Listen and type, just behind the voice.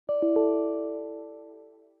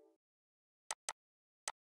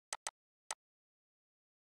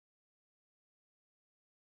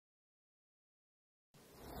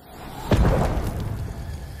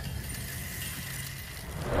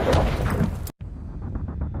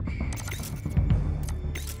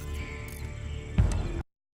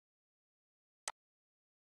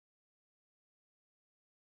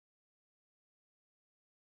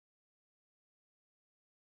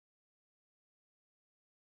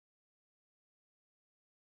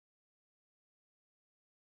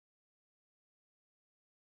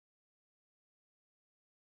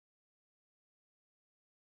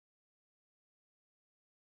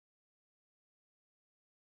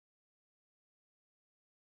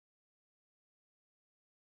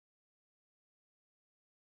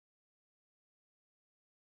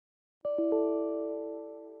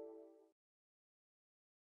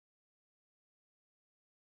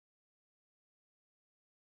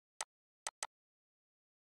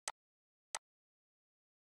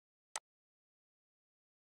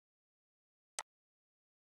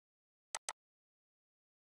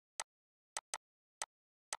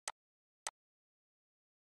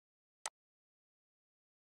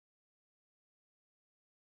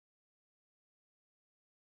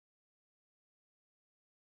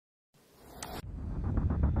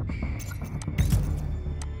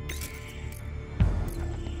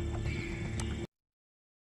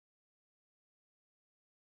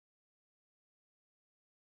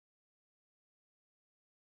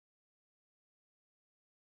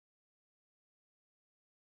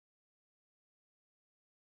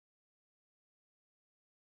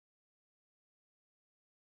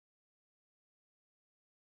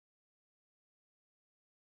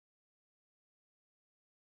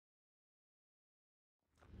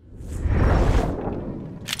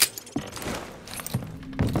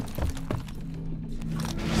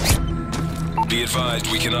Be advised,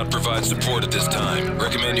 we cannot provide support at this time.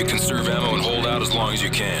 Recommend you conserve ammo and hold out as long as you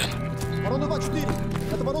can. Ворона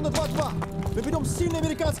 2-4. Это Ворона 2-2. Мы ведем сильный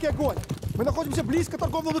американский огонь. Мы находимся близко к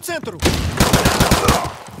торговому центру.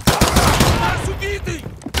 Наш убитый!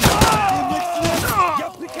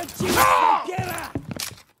 Я прикончил снайпера!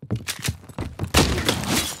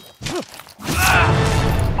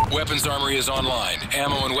 Weapons armory is online.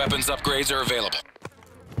 Ammo and weapons upgrades are available.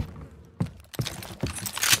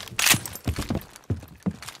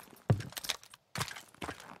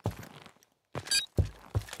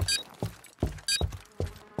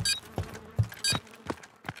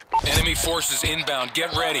 Enemy forces inbound.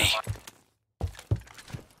 Get ready.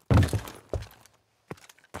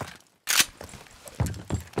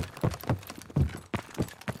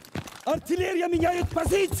 Артиллерия меняет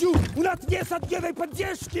позицию! У нас есть огневой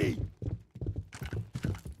поддержки!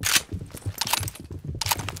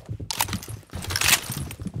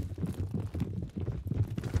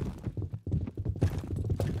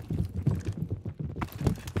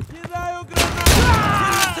 Кидаю гранату!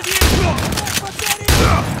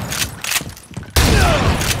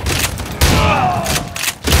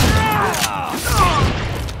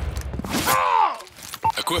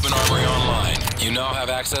 Equipment armory online. You now have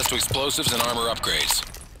access to explosives and armor upgrades.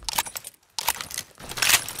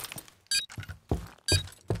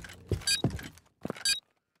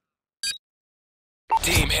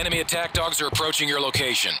 Team, enemy attack dogs are approaching your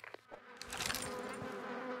location.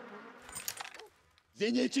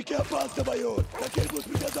 Зенитчики опасно воюют, как Иргус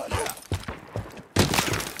приказали.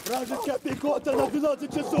 Вражеская пехота на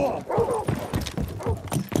 12 часов.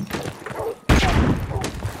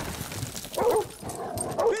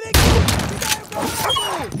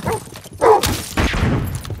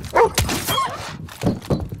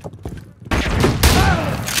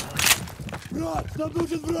 Брат, нам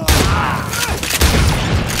нужен враг!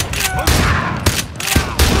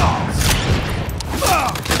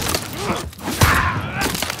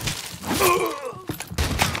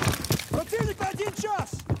 Противник на 1 час!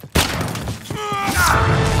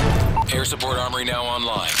 Air support armory now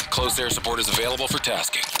online. Close air support is available for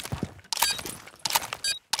tasking.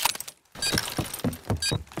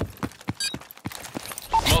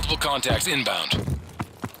 Multiple contacts inbound.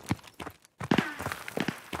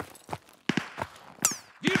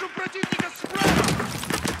 Вижу противника справа!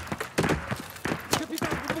 Капитан,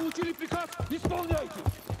 вы получили приказ? Исполняйте!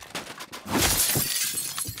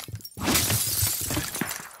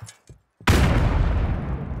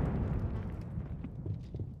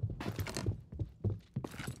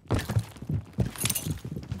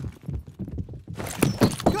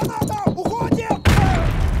 Граната! Уходим!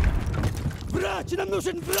 Врач! Нам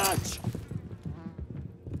нужен врач!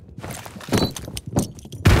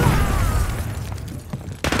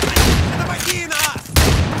 Напади нас!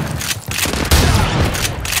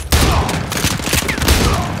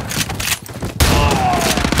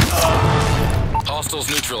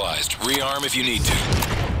 Hostiles neutralized. Rearm if you need to.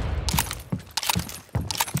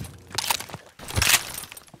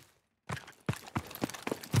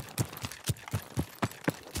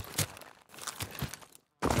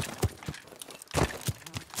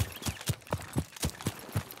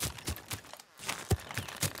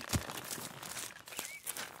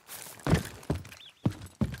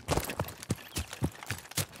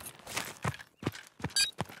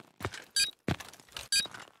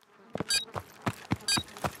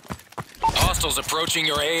 Hostiles approaching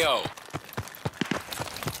your AO.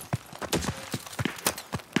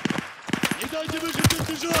 Не дайте выжить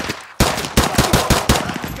бежать!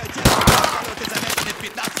 Полеты замечены в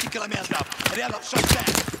 15 километров. Рядом шоссе.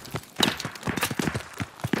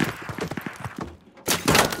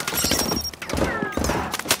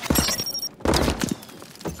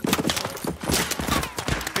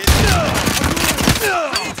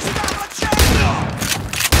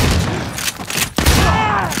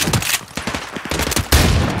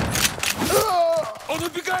 Он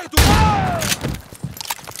убегает!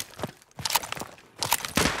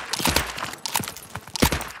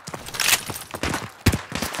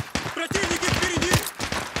 Противники впереди!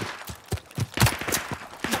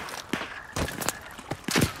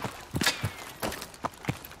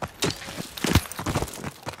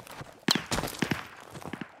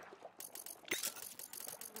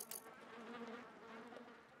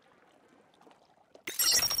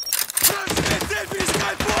 Цель,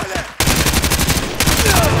 пересекай поле!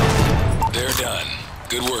 They're done.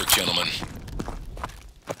 Good work, gentlemen.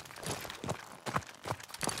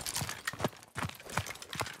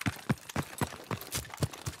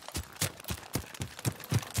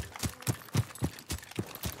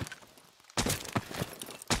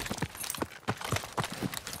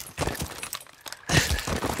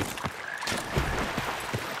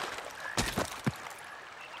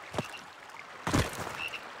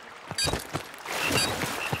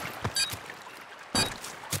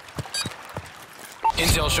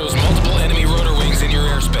 Intel shows multiple enemy rotor wings in your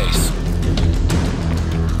airspace.